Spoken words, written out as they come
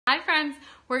Hi friends,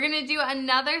 we're going to do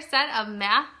another set of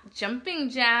math jumping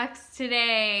jacks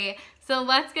today. So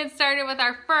let's get started with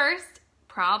our first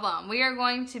problem. We are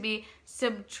going to be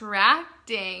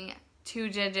subtracting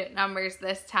two-digit numbers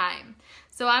this time.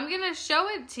 So I'm going to show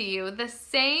it to you the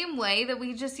same way that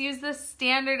we just used the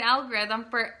standard algorithm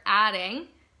for adding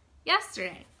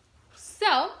yesterday.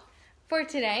 So for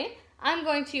today, I'm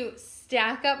going to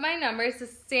stack up my numbers the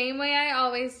same way I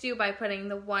always do by putting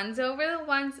the ones over the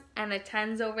ones and the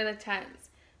tens over the tens.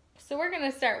 So we're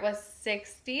going to start with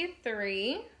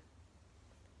 63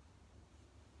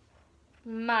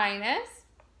 minus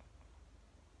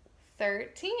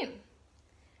 13.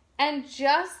 And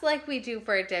just like we do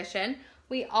for addition,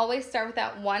 we always start with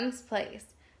that ones place.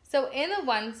 So in the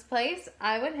ones place,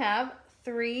 I would have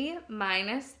 3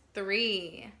 minus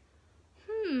 3.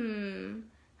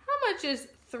 How much is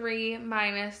 3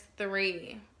 minus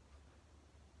 3?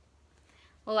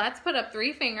 Well, let's put up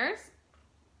 3 fingers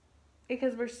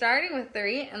because we're starting with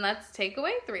 3, and let's take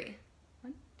away 3.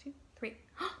 1, 2, 3.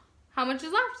 How much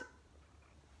is left?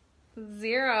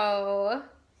 0.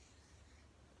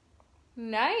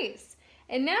 Nice.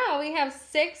 And now we have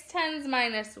 6 tens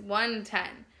minus 1 10.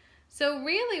 So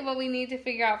really what we need to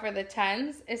figure out for the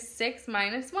tens is 6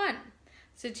 minus 1.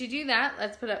 So to do that,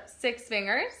 let's put up 6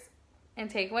 fingers and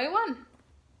take away 1.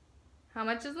 How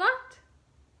much is left?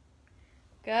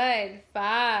 Good,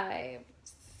 5.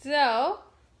 So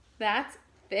that's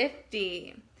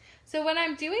 50. So when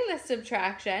I'm doing the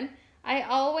subtraction, I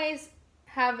always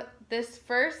have this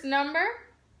first number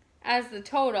as the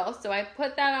total. So I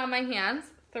put that on my hands,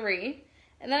 3,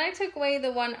 and then I took away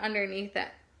the 1 underneath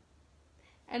it.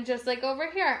 And just like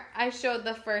over here, I showed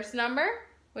the first number,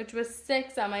 which was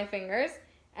 6 on my fingers,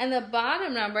 and the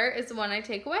bottom number is the one I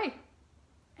take away.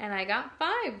 And I got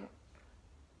 5.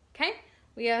 Okay,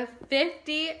 we have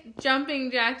 50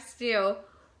 jumping jacks to do.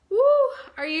 Woo,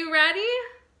 are you ready?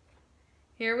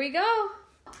 Here we go.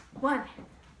 1,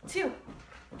 2,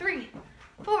 3,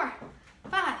 4,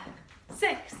 5,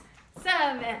 6,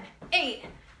 7, 8,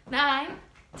 9,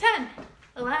 10,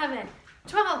 11,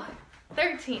 12,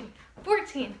 13,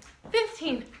 14,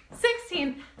 15,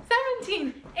 16,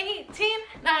 17, 18,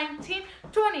 19,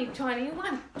 20,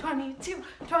 21, 22,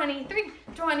 23,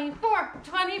 24,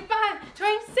 25,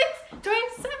 26,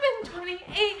 27,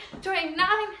 28, 29,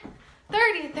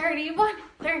 30, 31,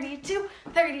 32,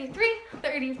 33,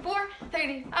 34,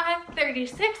 35,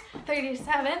 36,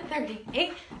 37,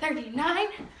 38, 39,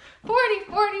 40,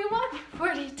 41,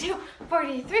 42,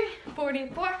 43,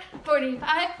 44,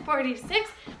 45,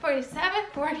 46, 47,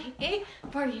 48,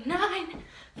 49,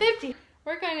 50.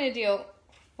 We're going to do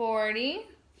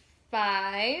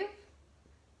 45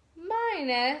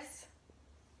 minus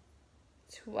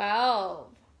 12.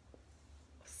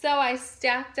 So I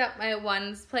stacked up my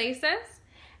ones places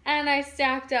and I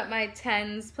stacked up my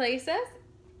tens places.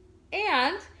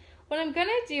 And what I'm going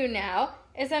to do now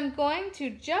is I'm going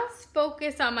to just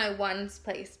focus on my ones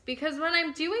place, because when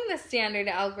I'm doing the standard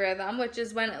algorithm, which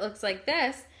is when it looks like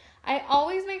this, I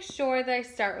always make sure that I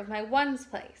start with my ones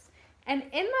place. And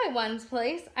in my ones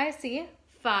place, I see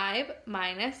 5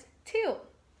 minus 2.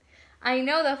 I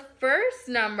know the first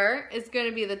number is going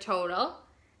to be the total,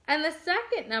 and the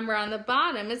second number on the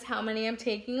bottom is how many I'm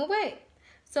taking away.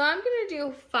 So I'm going to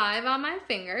do 5 on my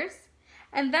fingers,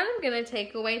 and then I'm going to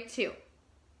take away 2.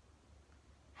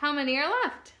 How many are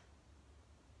left?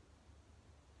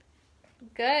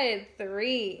 Good,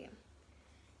 3.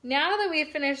 Now that we've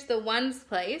finished the ones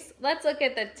place, let's look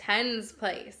at the tens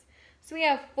place. So we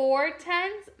have 4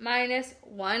 tens minus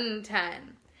 1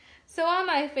 10. So on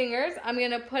my fingers, I'm going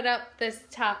to put up this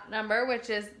top number, which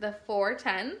is the 4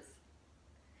 tens.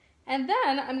 And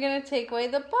then I'm going to take away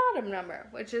the bottom number,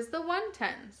 which is the 1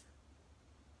 tens.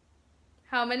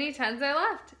 How many tens are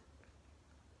left?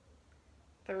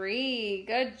 3.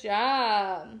 Good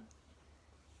job.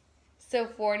 So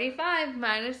 45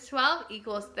 minus 12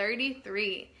 equals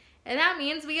 33. And that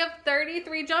means we have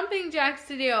 33 jumping jacks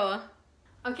to do.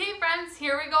 Okay, friends,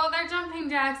 here we go with our jumping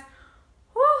jacks.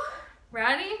 Woo!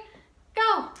 Ready?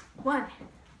 Go! 1,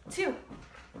 2,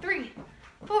 3,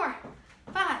 4,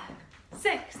 5,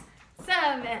 6,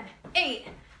 7, 8,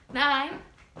 9,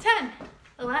 10,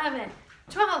 11,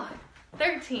 12,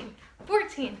 13,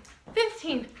 14,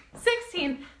 15,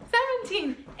 16,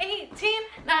 17, 18,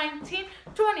 19,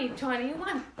 20,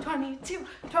 21, 22,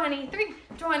 23,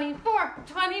 24,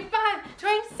 25,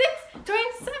 26,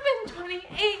 27,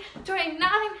 28,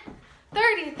 29,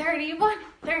 30, 31,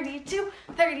 32,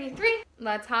 33.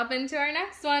 Let's hop into our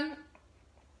next one.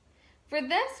 For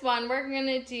this one, we're going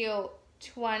to do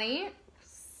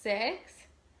 26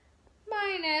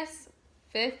 minus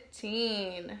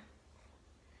 15.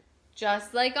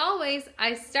 Just like always,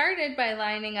 I started by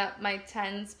lining up my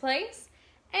tens place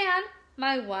and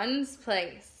my ones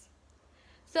place.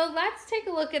 So let's take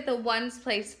a look at the ones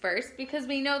place first because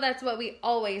we know that's what we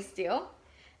always do.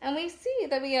 And we see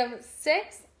that we have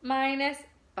 6 minus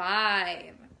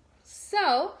 5.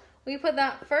 So we put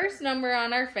that first number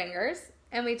on our fingers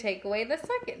and we take away the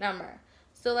second number.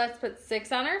 So let's put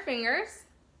 6 on our fingers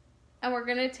and we're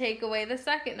going to take away the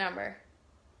second number.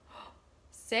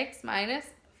 6 minus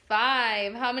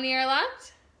 5. How many are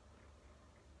left?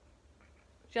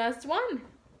 Just 1.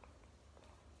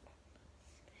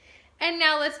 And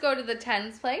now let's go to the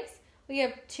tens place. We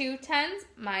have 2 tens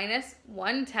minus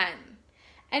 1 10.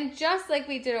 And just like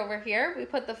we did over here, we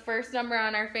put the first number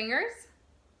on our fingers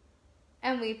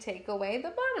and we take away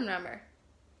the bottom number.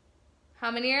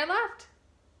 How many are left?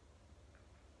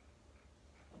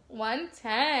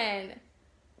 110.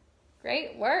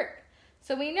 Great work.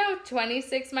 So we know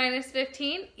 26 minus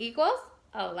 15 equals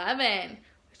 11,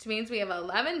 which means we have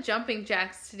 11 jumping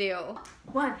jacks to do.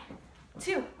 1,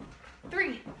 2,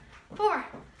 3, 4,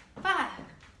 5,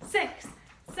 6,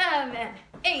 7,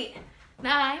 8,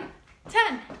 9,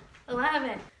 10,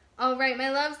 11. All right,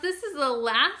 my loves, this is the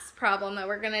last problem that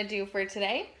we're going to do for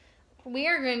today. We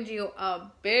are going to do a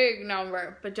big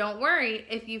number, but don't worry,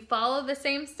 if you follow the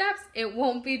same steps, it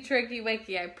won't be tricky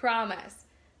wicky, I promise.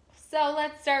 So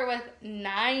let's start with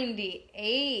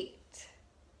 98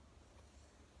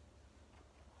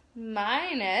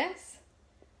 minus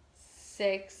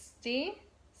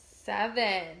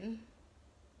 67.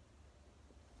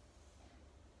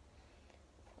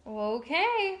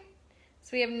 Okay, so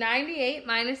we have 98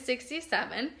 minus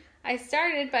 67. I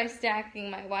started by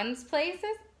stacking my ones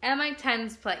places and my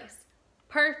tens place.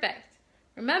 Perfect.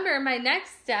 Remember, my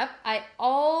next step, I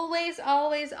always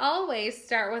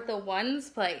start with the ones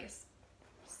place.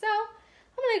 So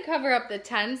I'm going to cover up the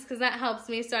tens because that helps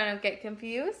me so I don't get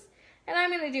confused. And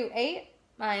I'm going to do 8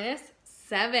 minus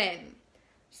 7.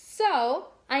 So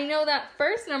I know that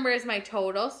first number is my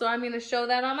total, so I'm going to show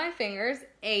that on my fingers,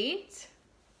 8.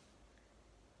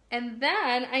 And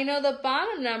then I know the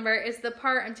bottom number is the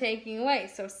part I'm taking away,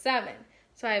 so 7.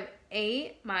 So I have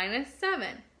 8 minus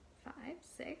 7, 5,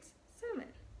 6, 7.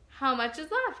 How much is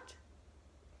left?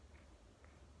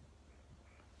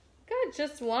 Good,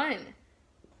 just 1.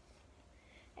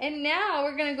 And now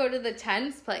we're going to go to the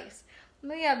tens place.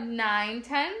 We have 9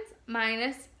 tens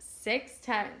minus 6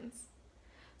 tens.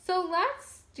 So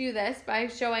let's do this by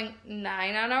showing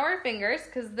 9 on our fingers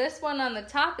because this one on the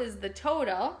top is the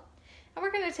total. And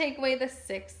we're going to take away the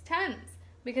 6 tens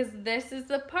because this is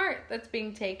the part that's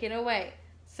being taken away.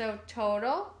 So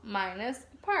total minus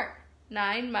part.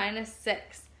 9 minus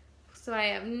 6. So I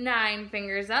have 9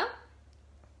 fingers up.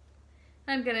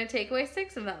 I'm going to take away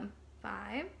 6 of them.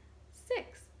 5,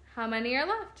 6. How many are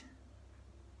left?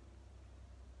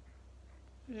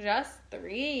 Just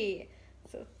 3.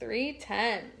 So 3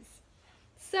 tens.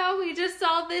 So we just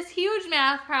solved this huge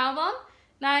math problem.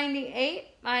 98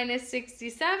 minus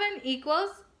 67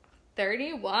 equals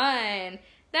 31.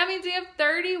 That means we have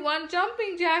 31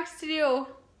 jumping jacks to do.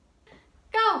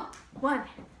 Go! 1,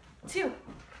 2,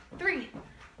 3,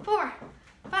 4,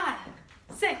 5,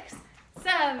 6,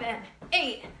 7,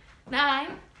 8, 9,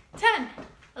 10,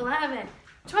 11,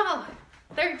 12,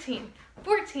 13,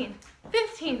 14,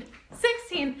 15,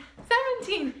 16,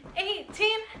 17, 18,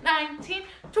 19,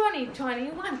 20,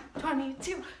 21,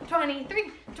 22,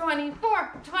 23,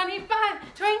 24,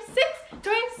 25, 26,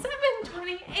 27,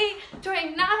 28,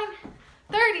 29,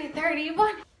 30,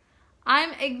 31.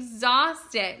 I'm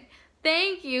exhausted.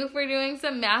 Thank you for doing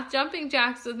some math jumping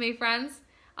jacks with me, friends.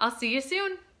 I'll see you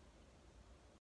soon.